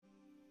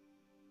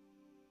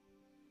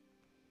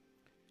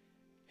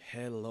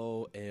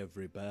Hello,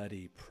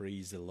 everybody.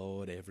 Praise the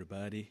Lord,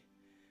 everybody.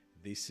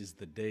 This is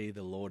the day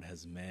the Lord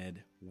has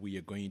made. We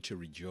are going to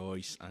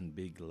rejoice and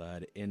be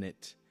glad in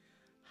it.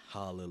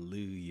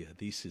 Hallelujah.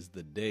 This is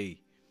the day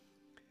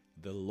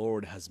the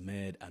Lord has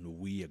made, and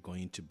we are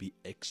going to be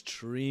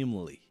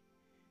extremely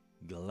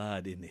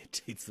glad in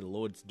it. It's the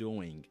Lord's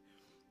doing,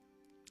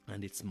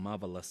 and it's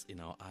marvelous in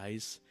our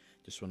eyes.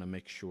 Just want to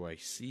make sure I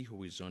see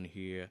who is on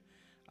here.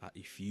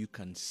 If you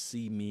can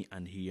see me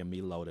and hear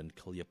me loud and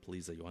clear,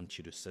 please, I want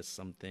you to say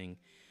something.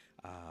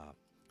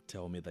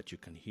 Tell me that you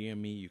can hear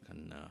me, you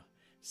can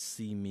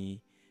see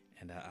me,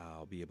 and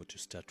I'll be able to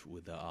start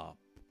with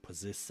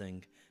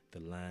Possessing the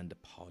Land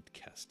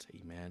podcast.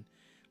 Amen.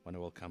 I want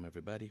to welcome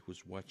everybody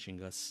who's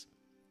watching us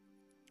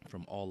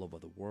from all over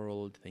the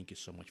world. Thank you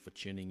so much for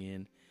tuning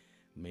in.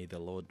 May the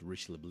Lord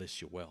richly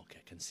bless you. Well, okay,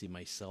 I can see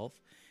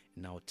myself.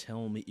 Now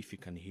tell me if you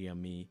can hear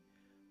me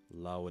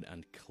loud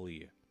and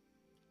clear.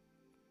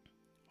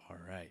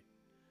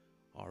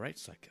 All right,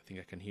 so I think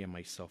I can hear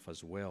myself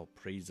as well.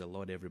 Praise the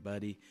Lord,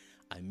 everybody.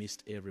 I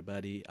missed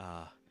everybody.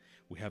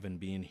 We haven't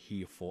been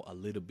here for a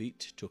little bit.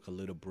 Took a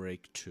little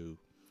break to,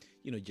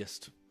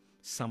 just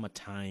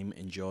summertime,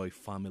 enjoy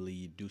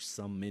family, do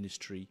some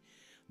ministry,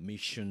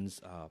 missions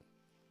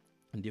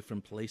in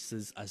different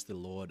places as the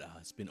Lord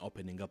has been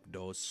opening up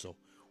doors. So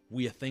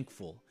we are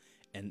thankful.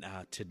 And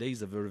today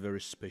is a very, very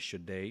special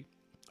day,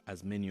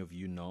 as many of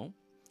you know.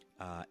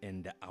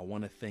 And I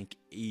want to thank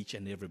each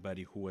and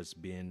everybody who has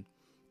been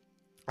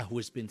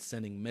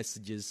sending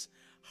messages,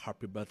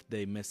 happy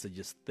birthday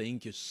messages.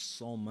 Thank you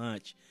so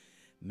much.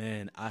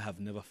 Man, I have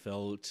never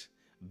felt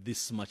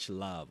this much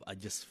love. I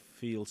just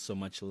feel so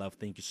much love.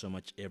 Thank you so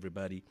much,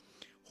 everybody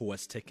who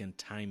has taken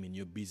time in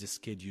your busy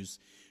schedules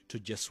to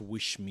just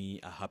wish me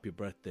a happy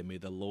birthday. May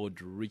the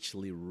Lord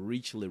richly,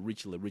 richly,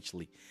 richly,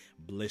 richly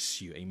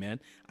bless you. Amen.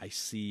 I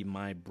see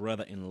my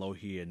brother-in-law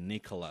here,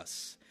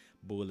 Nicholas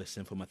Bule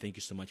Senfoma. Thank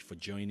you so much for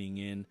joining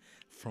in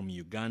from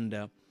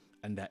Uganda.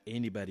 And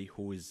anybody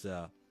who is,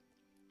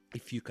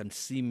 if you can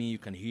see me, you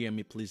can hear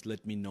me, please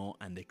let me know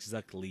and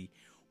exactly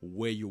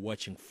where you're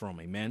watching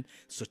from. Amen.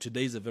 So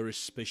today is a very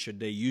special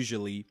day.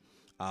 Usually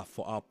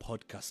for our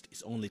podcast,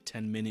 it's only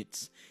 10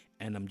 minutes,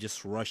 and I'm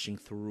just rushing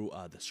through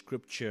the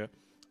scripture,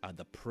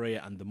 the prayer,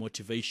 and the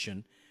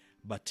motivation.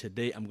 But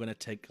today I'm going to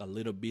take a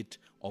little bit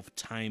of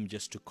time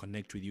just to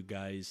connect with you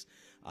guys.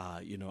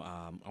 I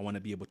want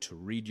to be able to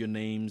read your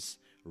names,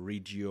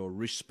 read your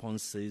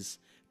responses,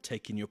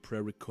 take in your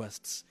prayer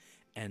requests,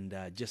 and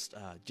just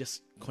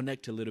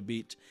connect a little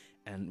bit.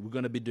 And we're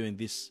going to be doing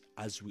this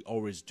as we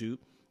always do.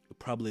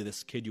 Probably the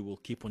schedule will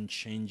keep on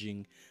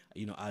changing,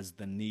 as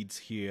the needs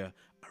here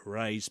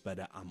arise. But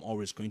I'm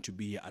always going to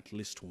be here at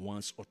least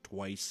once or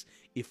twice,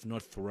 if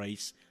not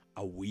thrice,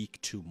 a week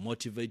to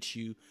motivate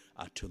you,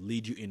 to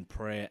lead you in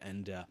prayer,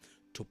 and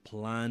to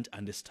plant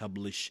and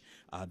establish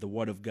the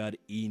Word of God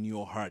in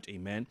your heart.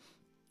 Amen.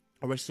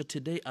 All right. So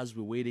today, as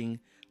we're waiting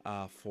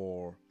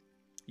for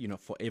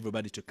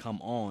everybody to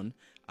come on,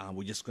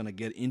 we're just gonna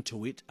get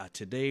into it.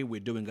 Today, we're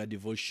doing a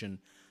devotion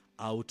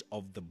out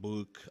of the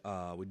book.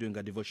 We're doing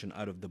a devotion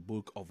out of the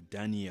book of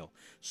Daniel.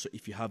 So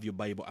if you have your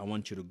Bible, I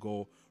want you to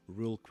go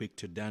real quick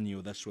to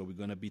Daniel. That's where we're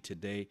going to be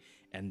today.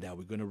 And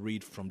we're going to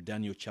read from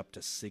Daniel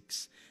chapter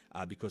 6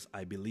 because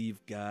I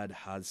believe God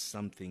has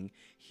something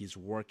He's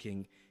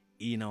working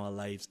in our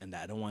lives. And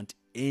I don't want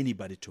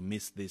anybody to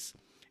miss this,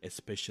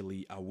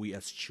 especially we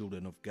as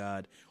children of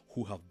God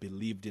who have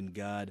believed in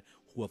God,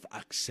 who have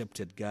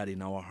accepted God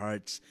in our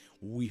hearts.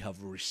 We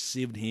have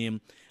received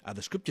Him.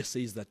 The scripture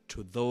says that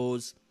to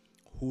those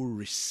who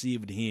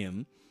received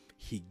Him,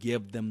 He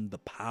gave them the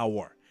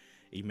power.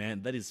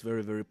 Amen. That is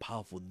very, very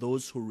powerful.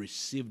 Those who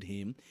received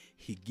Him,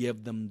 He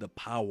gave them the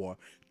power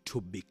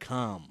to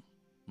become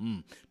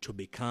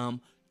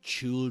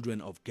children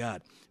of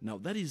God. Now,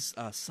 that is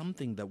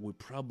something that we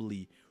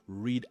probably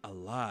read a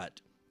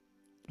lot,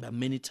 but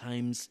many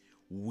times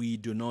we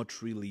do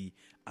not really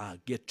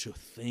get to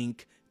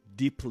think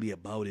deeply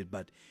about it.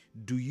 But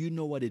do you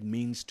know what it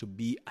means to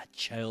be a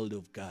child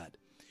of God?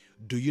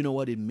 Do you know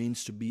what it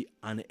means to be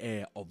an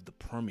heir of the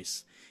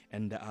promise?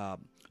 And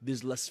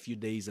these last few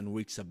days and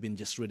weeks, I've been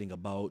just reading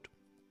about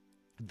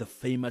the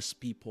famous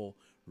people,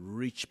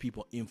 rich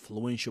people,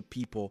 influential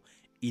people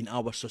in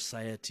our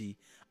society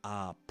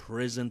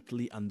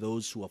presently, and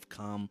those who have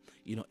come,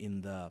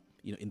 in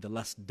the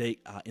last day,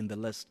 in the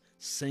last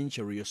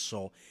century or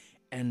so.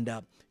 And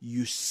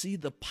you see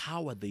the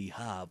power they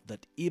have,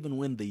 that even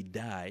when they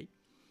die,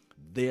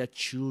 their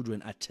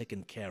children are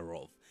taken care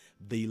of.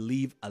 They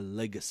leave a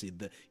legacy.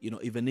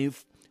 Even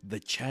if the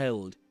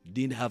child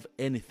didn't have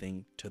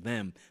anything to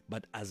them,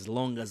 but as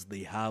long as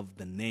they have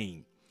the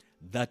name,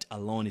 that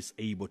alone is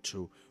able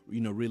to,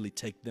 really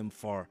take them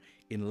far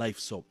in life.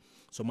 So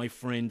my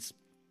friends,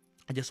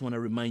 I just want to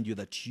remind you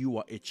that you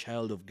are a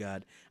child of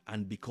God,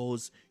 and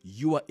because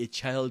you are a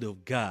child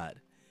of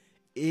God,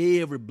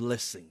 every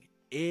blessing,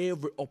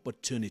 every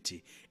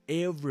opportunity,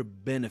 every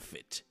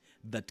benefit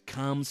that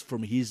comes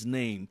from His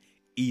name,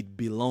 it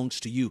belongs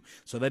to you.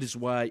 So that is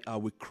why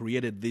we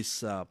created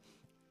this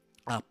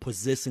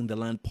Possessing the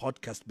Land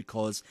podcast,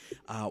 because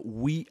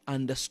we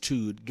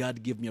understood.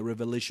 God gave me a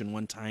revelation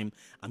one time.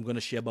 I'm going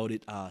to share about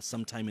it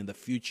sometime in the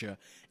future.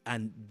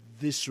 And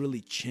this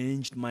really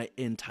changed my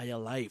entire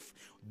life.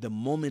 The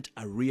moment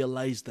I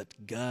realized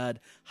that God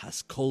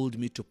has called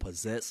me to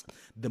possess,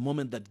 the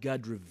moment that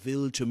God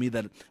revealed to me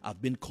that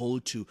I've been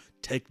called to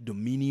take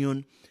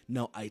dominion,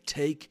 now I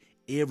take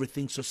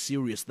everything so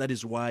serious. That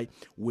is why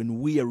when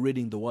we are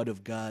reading the Word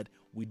of God,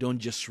 we don't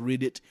just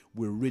read it,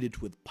 we read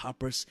it with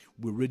purpose,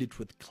 we read it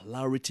with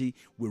clarity,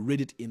 we read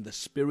it in the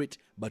Spirit,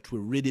 but we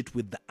read it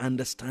with the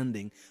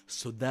understanding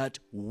so that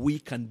we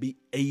can be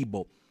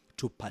able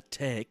to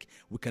partake,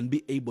 we can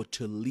be able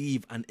to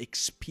live and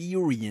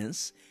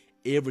experience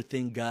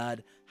everything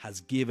God has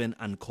given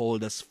and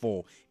called us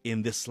for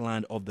in this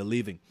land of the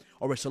living.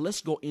 All right, so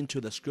let's go into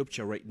the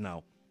scripture right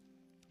now.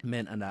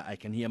 Man, and I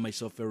can hear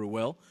myself very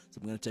well, so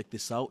I'm going to take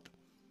this out.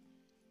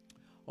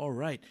 All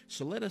right,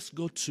 so let us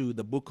go to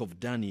the book of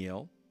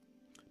Daniel,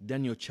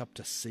 Daniel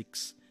chapter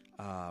 6,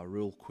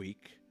 real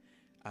quick.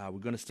 We're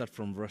going to start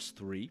from verse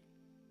 3,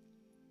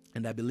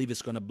 and I believe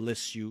it's going to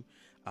bless you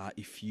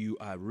if you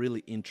are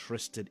really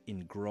interested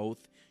in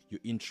growth, you're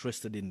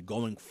interested in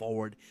going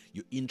forward,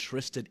 you're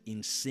interested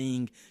in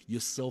seeing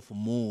yourself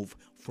move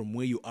from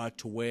where you are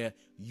to where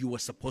you are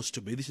supposed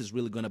to be. This is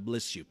really going to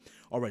bless you.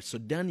 All right, so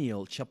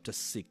Daniel chapter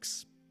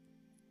 6.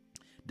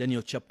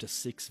 Daniel chapter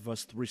 6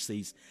 verse 3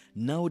 says,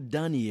 Now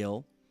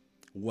Daniel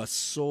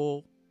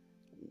so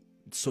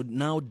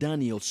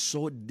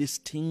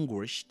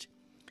distinguished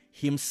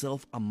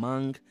himself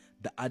among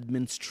the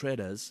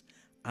administrators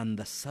and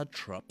the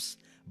satraps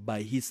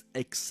by his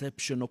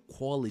exceptional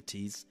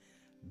qualities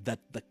that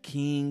the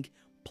king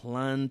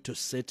planned to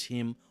set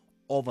him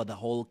over the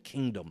whole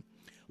kingdom.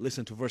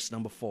 Listen to verse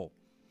number 4.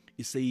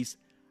 It says,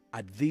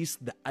 At this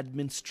the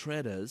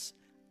administrators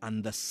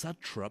and the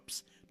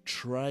satraps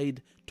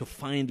tried to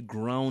find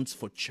grounds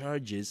for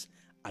charges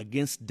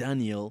against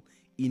Daniel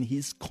in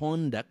his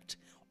conduct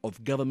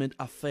of government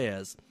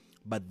affairs,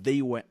 but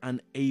they were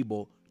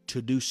unable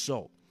to do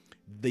so.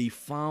 They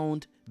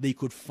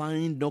could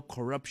find no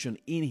corruption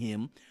in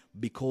him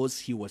because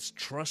he was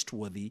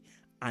trustworthy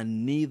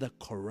and neither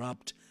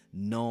corrupt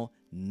nor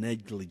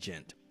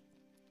negligent.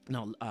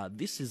 Now,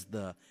 this is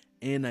the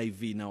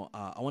NIV. Now,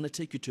 I want to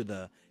take you to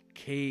the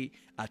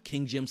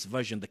King James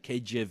Version, the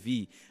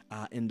KJV,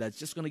 and that's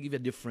just going to give you a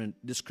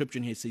different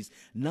description here. It says,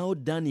 Now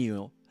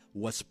Daniel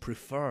was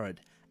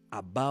preferred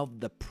above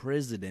the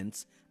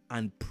presidents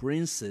and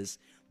princes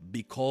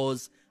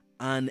because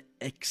an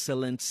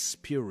excellent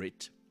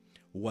spirit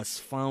was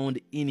found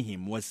in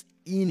him,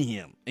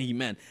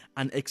 Amen.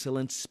 An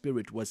excellent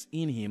spirit was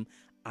in him,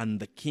 and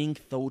the king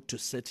thought to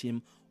set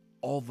him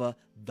over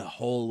the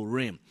whole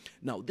realm.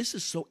 Now, this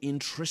is so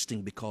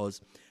interesting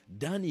because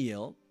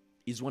Daniel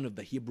is one of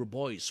the Hebrew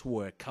boys who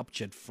were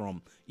captured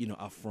from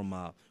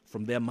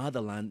their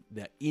motherland.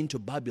 They're into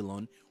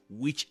Babylon,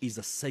 which is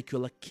a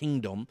secular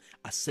kingdom,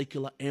 a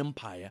secular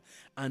empire.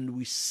 And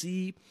we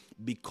see,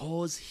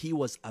 because he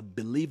was a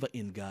believer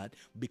in God,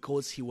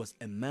 because he was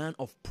a man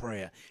of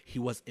prayer, he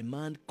was a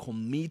man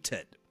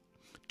committed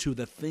to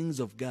the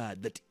things of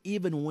God, that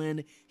even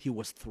when he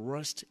was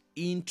thrust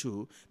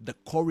into the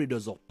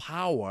corridors of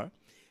power,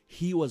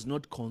 he was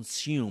not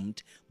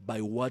consumed by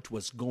what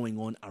was going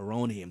on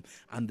around him.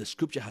 And the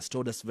scripture has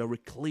told us very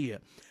clear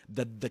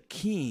that the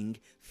king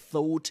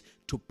thought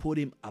to put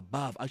him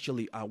above.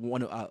 Actually,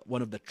 one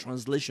of the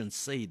translations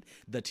said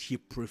that he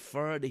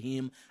preferred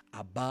him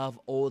above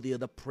all the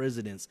other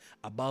presidents,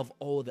 above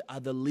all the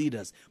other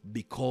leaders,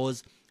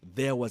 because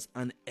there was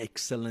an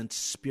excellent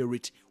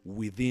spirit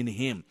within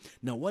him.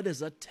 Now, what does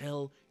that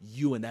tell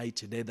you and I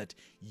today? That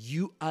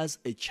you, as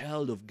a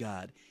child of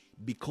God,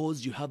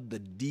 because you have the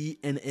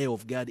DNA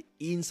of God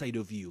inside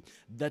of you,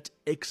 that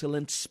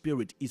excellent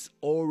spirit is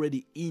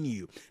already in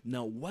you.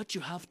 Now, what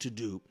you have to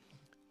do,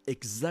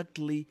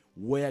 exactly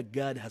where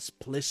God has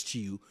placed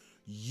you,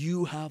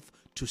 you have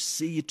to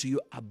see it to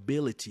your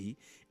ability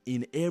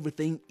in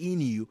everything in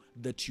you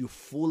that you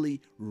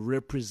fully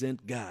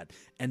represent God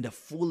and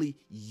fully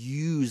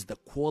use the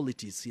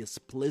qualities He has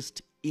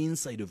placed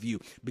inside of you,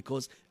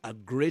 because a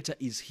greater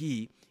is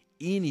He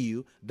in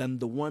you than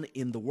the one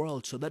in the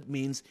world. So that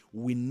means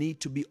we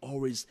need to be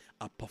always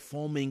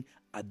performing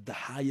at the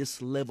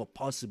highest level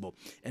possible.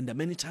 And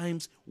many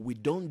times we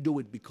don't do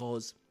it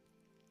because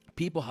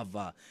people have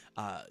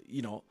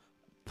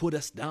put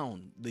us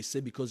down. They say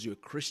because you're a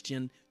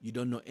Christian, you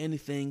don't know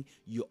anything,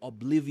 you're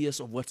oblivious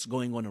of what's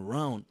going on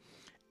around.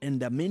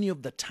 And many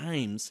of the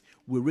times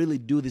we really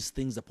do these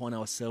things upon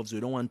ourselves.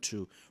 We don't want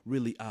to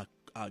really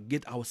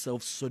get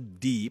ourselves so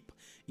deep,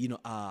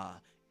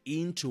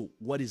 into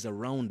what is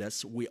around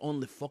us. We're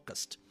only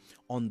focused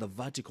on the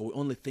vertical. We're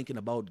only thinking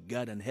about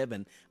God and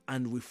heaven,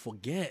 and we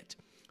forget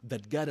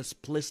that God has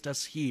placed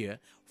us here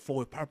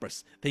for a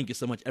purpose. Thank you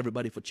so much,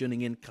 everybody, for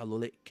tuning in.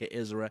 Kalule Ke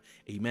Ezra,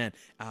 amen.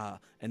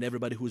 And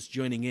everybody who's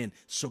joining in.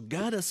 So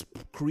God has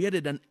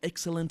created an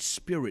excellent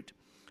spirit.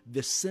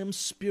 The same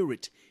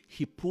spirit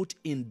He put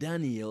in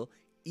Daniel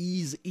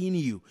is in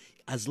you.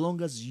 As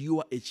long as you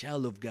are a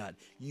child of God,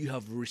 you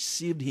have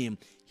received him.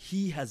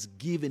 He has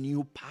given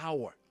you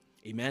power.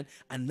 Amen.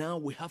 And now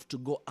we have to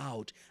go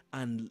out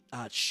and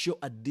show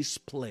a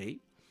display,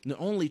 not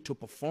only to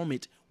perform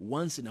it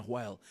once in a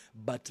while,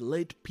 but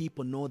let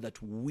people know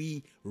that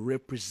we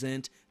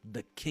represent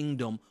the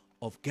kingdom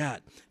of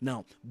God.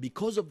 Now,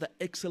 because of the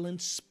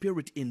excellent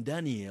spirit in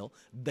Daniel,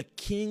 the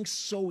king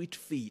saw it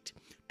fit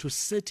to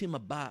set him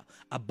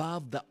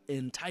above the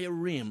entire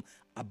realm,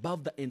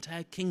 above the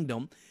entire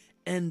kingdom.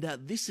 And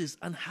this is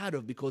unheard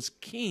of, because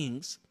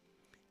kings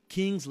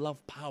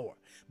love power.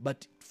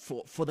 But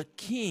for the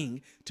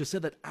king to say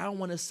that I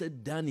want to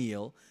set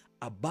Daniel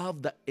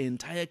above the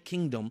entire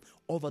kingdom,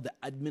 over the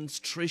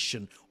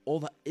administration,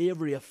 over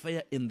every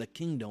affair in the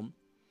kingdom,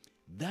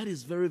 that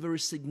is very, very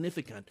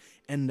significant.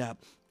 And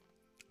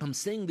I'm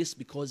saying this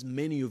because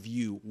many of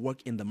you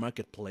work in the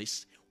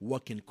marketplace,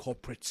 work in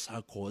corporate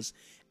circles,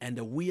 and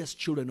we as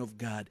children of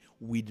God,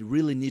 we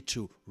really need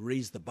to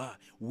raise the bar.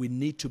 We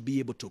need to be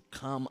able to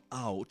come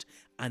out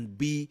and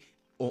be,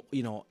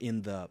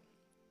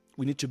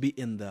 we need to be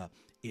in the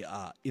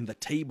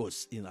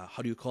tables,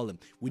 how do you call them?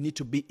 We need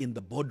to be in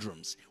the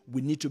boardrooms.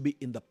 We need to be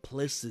in the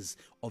places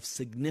of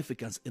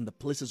significance, in the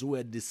places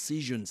where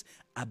decisions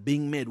are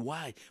being made.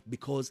 Why?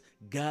 Because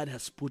God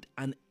has put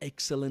an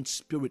excellent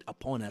spirit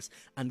upon us,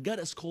 and God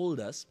has called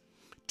us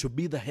to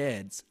be the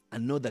heads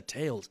and not the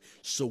tails.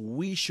 So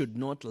we should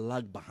not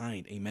lag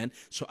behind. Amen.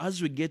 So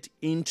as we get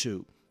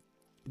into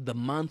the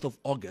month of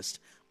August,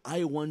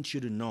 I want you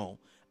to know,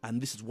 and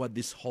this is what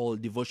this whole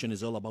devotion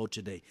is all about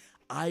today,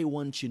 I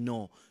want you to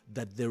know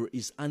that there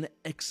is an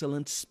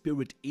excellent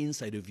spirit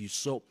inside of you.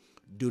 So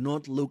do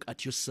not look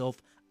at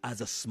yourself as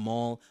a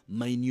small,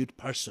 minute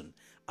person,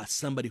 as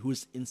somebody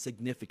who's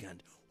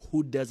insignificant,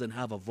 who doesn't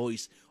have a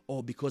voice.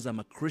 Or because I'm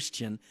a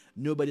Christian,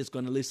 nobody's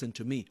going to listen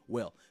to me.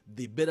 Well,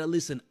 they better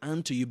listen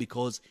unto you,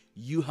 because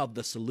you have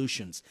the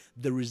solutions.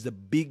 There is the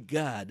big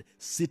God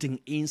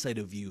sitting inside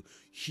of you.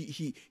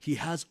 He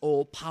has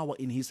all power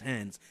in his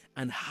hands.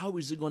 And how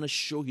is he going to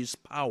show his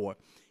power?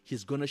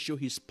 He's going to show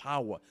his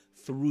power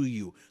through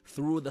you,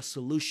 through the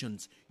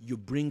solutions you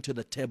bring to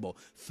the table,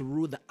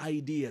 through the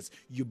ideas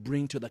you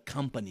bring to the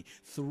company,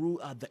 through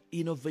the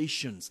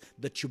innovations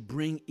that you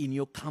bring in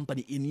your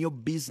company, in your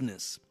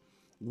business.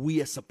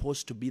 We are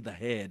supposed to be the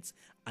heads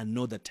and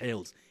not the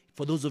tails.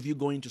 For those of you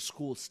going to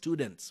school,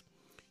 students,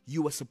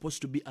 you are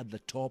supposed to be at the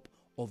top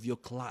of your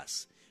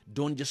class.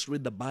 Don't just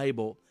read the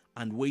Bible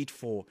and wait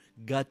for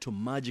God to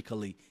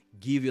magically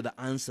give you the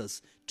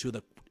answers to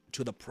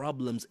the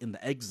problems in the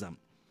exam.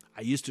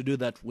 I used to do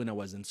that when I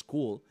was in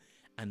school,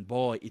 and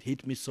boy, it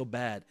hit me so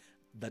bad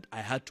that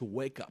I had to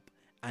wake up,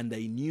 and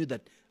I knew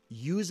that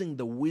using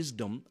the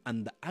wisdom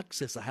and the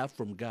access I have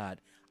from God,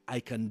 I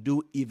can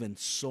do even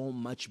so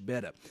much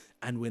better.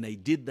 And when I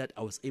did that,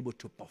 I was able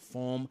to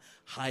perform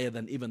higher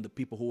than even the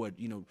people who were,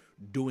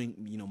 doing,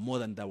 more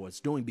than I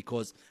was doing,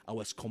 because I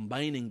was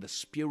combining the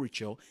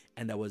spiritual,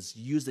 and I was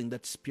using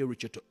that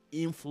spiritual to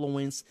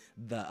influence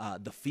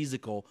the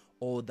physical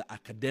or the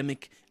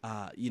academic,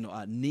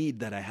 need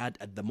that I had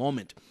at the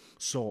moment.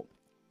 So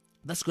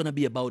that's going to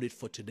be about it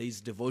for today's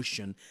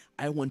devotion.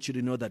 I want you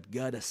to know that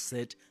God has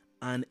set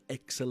an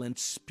excellent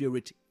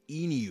spirit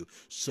in you.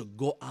 So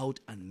go out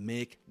and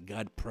make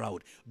God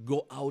proud.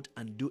 Go out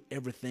and do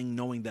everything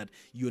knowing that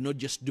you're not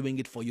just doing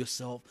it for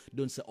yourself.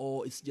 Don't say,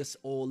 oh, it's just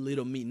all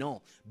little me.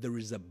 No, there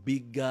is a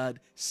big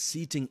God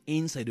sitting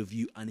inside of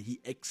you, and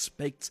he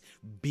expects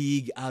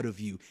big out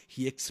of you.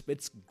 He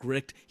expects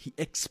great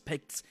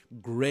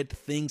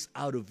things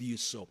out of you.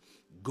 So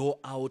go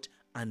out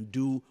and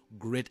do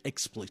great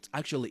exploits.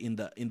 Actually, in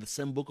the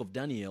same book of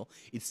Daniel,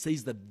 it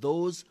says that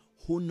those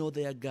who know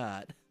their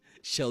God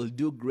shall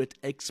do great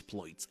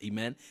exploits.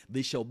 Amen.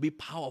 They shall be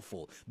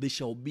powerful. They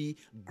shall be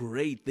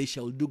great. They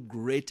shall do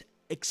great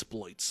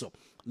exploits. So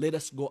let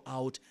us go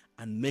out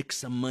and make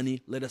some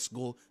money. Let us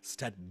go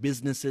start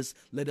businesses.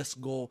 Let us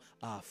go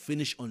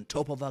finish on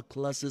top of our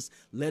classes.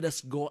 Let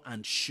us go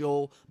and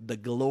show the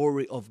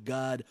glory of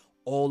God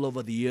all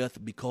over the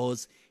earth,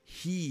 because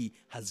he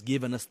has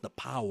given us the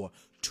power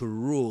to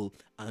rule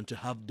and to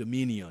have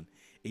dominion.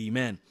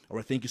 Amen. All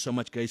right, thank you so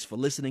much, guys, for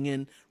listening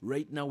in.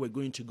 Right now, we're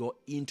going to go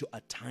into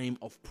a time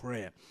of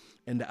prayer.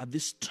 And at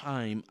this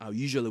time,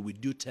 usually we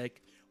do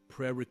take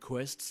prayer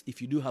requests. If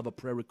you do have a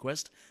prayer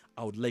request,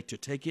 I would like to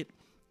take it.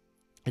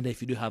 And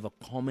if you do have a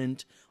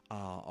comment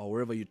or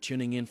wherever you're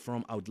tuning in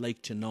from, I would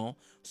like to know,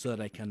 so that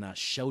I can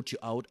shout you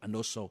out, and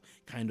also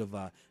kind of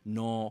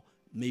know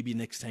maybe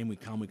next time we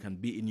can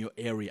be in your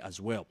area as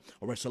well.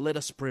 All right, so let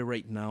us pray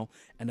right now.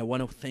 And I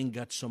want to thank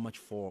God so much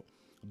for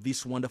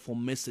this wonderful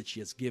message he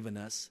has given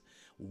us.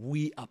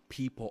 We are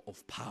people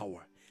of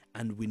power,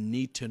 and we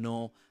need to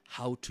know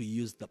how to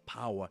use the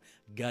power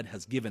God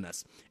has given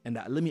us. And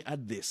let me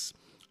add this.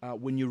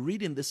 When you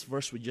read in this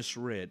verse we just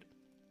read,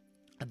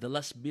 at the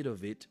last bit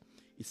of it,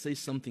 it says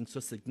something so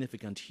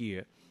significant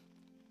here.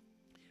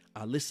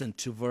 Listen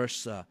to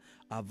verse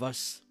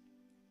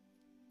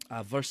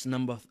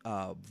number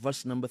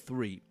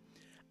 3.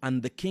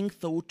 And the king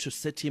thought to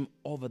set him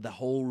over the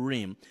whole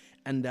realm.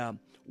 And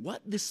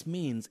what this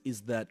means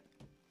is that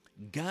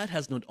God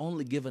has not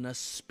only given us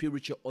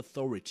spiritual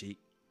authority,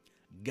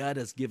 God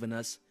has given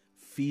us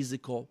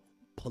physical,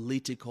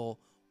 political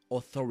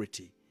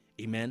authority.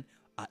 Amen.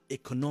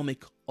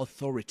 Economic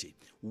authority.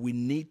 We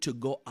need to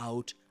go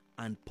out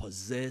and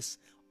possess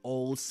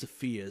all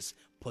spheres,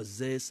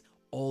 possess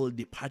all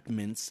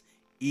departments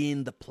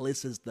in the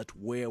places that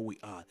where we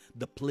are,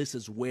 the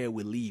places where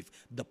we live,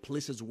 the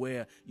places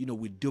where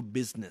we do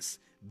business.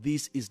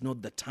 This is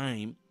not the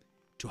time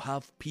to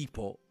have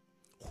people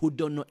who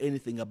don't know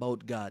anything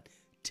about God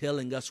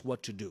telling us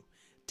what to do,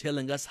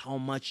 telling us how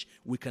much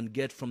we can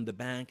get from the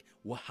bank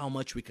or how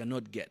much we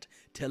cannot get,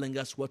 telling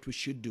us what we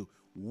should do.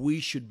 We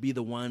should be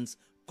the ones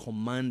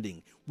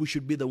commanding. We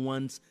should be the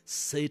ones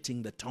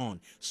setting the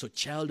tone. So,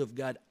 child of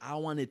God, I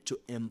wanted to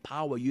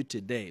empower you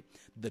today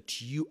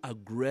that you are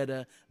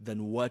greater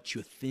than what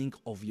you think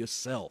of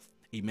yourself.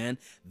 Amen.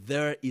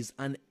 There is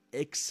an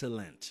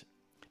excellent,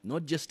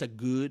 not just a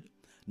good,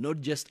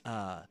 not just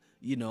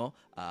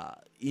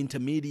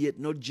intermediate,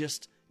 not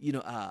just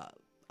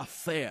a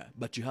fair,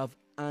 but you have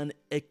an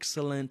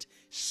excellent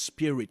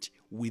spirit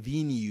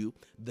within you,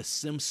 the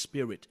same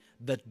spirit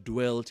that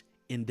dwelt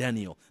in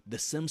Daniel, the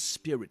same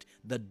spirit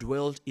that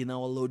dwelt in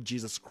our Lord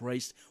Jesus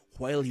Christ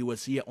while he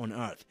was here on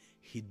earth.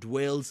 He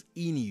dwells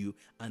in you,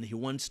 and he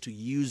wants to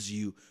use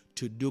you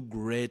to do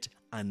great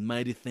and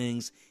mighty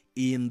things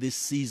in this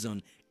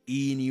season,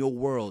 in your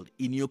world,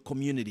 in your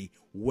community,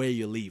 where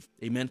you live.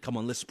 Amen. Come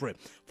on, let's pray.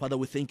 Father,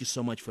 we thank you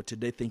so much for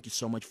today. Thank you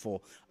so much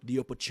for the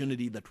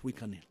opportunity that we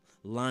can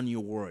learn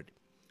your word,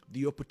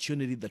 the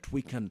opportunity that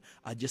we can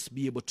just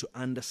be able to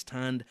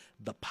understand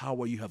the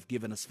power you have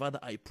given us. Father,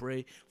 I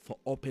pray for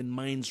open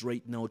minds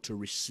right now to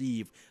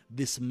receive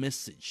this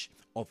message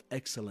of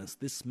excellence,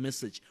 this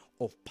message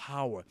of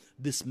power,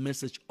 this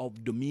message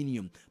of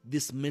dominion,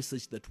 this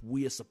message that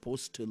we are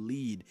supposed to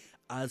lead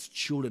as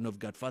children of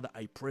God. Father,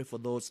 I pray for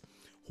those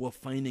who are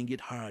finding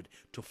it hard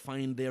to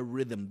find their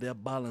rhythm, their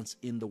balance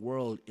in the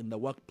world, in the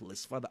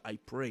workplace. Father, I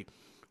pray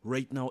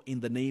right now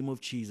in the name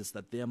of Jesus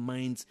that their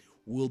minds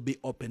will be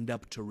opened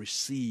up to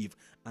receive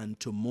and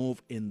to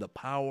move in the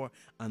power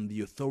and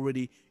the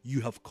authority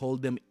you have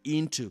called them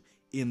into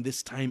in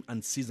this time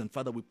and season.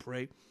 Father, we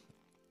pray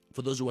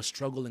for those who are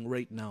struggling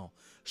right now,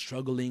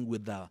 struggling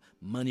with the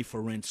money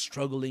for rent,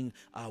 struggling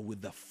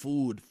with the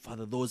food.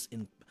 Father, those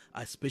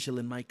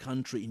especially in my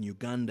country, in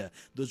Uganda,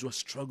 those who are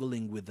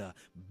struggling with the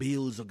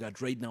bills, oh God,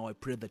 right now I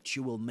pray that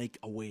you will make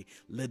a way.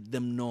 Let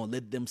them know,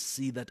 let them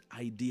see that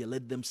idea,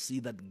 let them see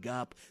that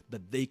gap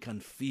that they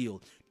can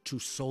feel to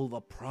solve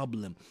a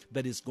problem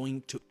that is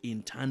going to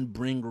in turn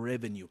bring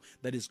revenue,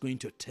 that is going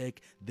to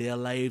take their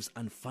lives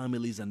and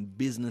families and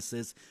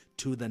businesses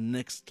to the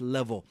next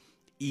level.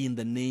 In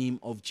the name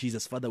of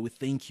Jesus. Father, we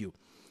thank you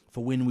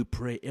for when we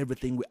pray,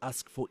 everything we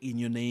ask for in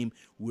your name,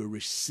 we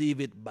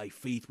receive it by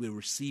faith. We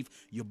receive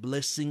your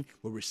blessing.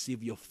 We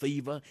receive your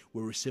favor.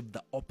 We receive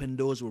the open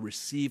doors. We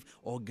receive,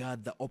 oh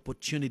God, the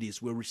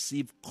opportunities. We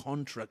receive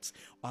contracts.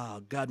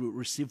 God, we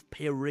receive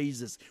pay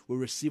raises. We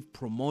receive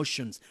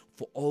promotions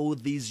for all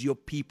these your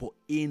people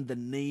in the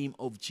name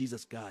of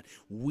Jesus, God.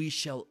 We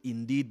shall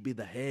indeed be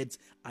the heads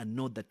and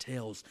not the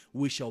tails.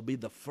 We shall be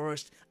the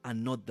first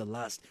and not the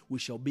last. We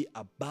shall be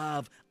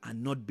above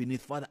and not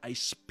beneath. Father, I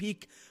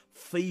speak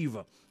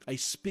favor. I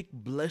speak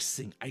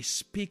blessing. I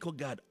speak, oh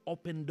God,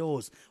 open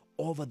doors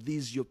over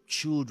these your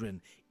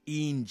children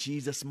in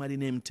Jesus' mighty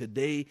name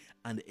today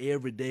and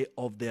every day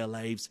of their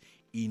lives.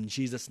 In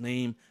Jesus'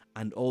 name,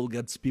 and all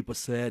God's people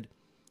said,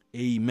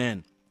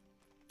 amen.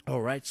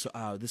 All right, so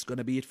this is going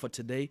to be it for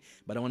today,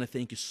 but I want to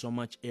thank you so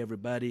much,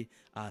 everybody.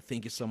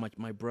 Thank you so much,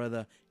 my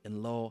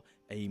brother-in-law.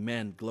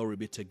 Amen. Glory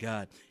be to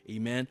God.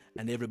 Amen.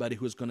 And everybody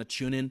who's going to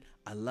tune in,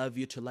 I love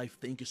you to life.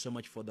 Thank you so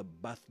much for the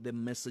birthday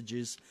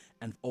messages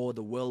and all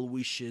the well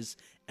wishes.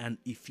 And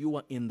if you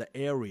are in the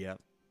area,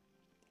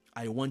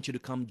 I want you to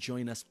come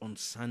join us on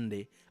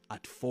Sunday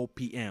at 4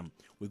 p.m.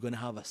 We're going to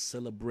have a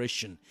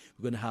celebration.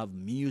 We're going to have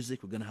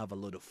music. We're going to have a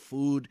lot of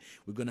food.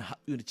 We're going to have,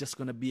 it's just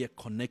going to be a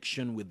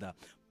connection with the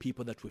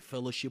people that we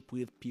fellowship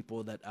with,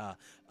 people that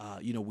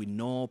we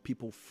know,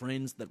 people,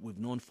 friends that we've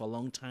known for a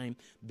long time.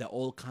 They're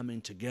all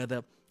coming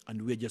together,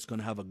 and we're just going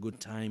to have a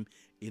good time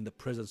in the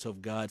presence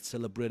of God,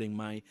 celebrating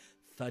my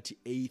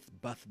 38th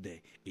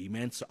birthday.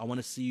 Amen. So I want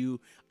to see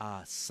you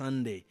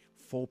Sunday,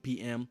 4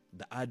 p.m.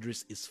 The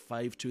address is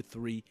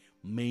 523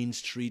 Main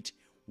Street,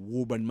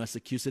 Woburn,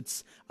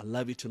 Massachusetts. I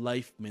love you to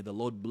life. May the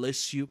Lord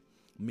bless you.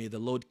 May the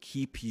Lord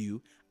keep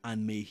you,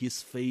 and may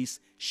his face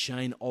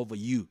shine over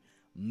you.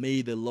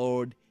 May the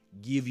Lord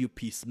give you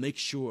peace. Make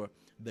sure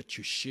that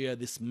you share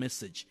this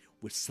message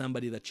with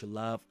somebody that you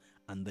love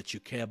and that you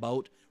care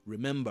about.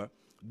 Remember,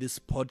 this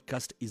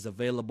podcast is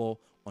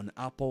available on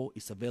Apple.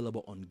 It's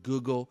available on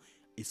Google.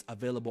 It's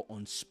available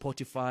on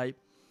Spotify.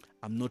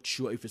 I'm not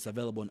sure if it's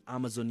available on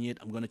Amazon yet.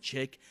 I'm going to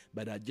check,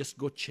 but just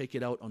go check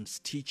it out on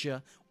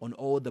Stitcher, on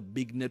all the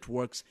big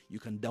networks. You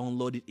can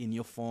download it in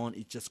your phone.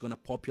 It's just going to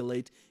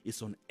populate.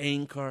 It's on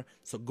Anchor.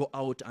 So go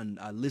out and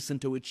listen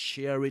to it,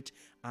 share it.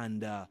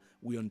 And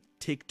we're on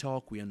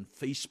TikTok. We're on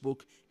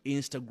Facebook.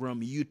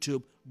 Instagram,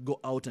 YouTube. Go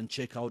out and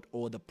check out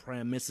all the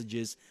prayer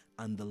messages,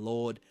 and the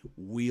Lord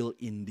will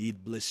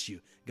indeed bless you.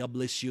 God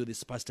bless you. This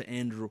is Pastor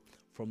Andrew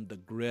from the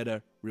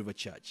Greater River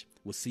Church.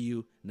 We'll see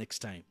you next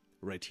time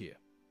right here.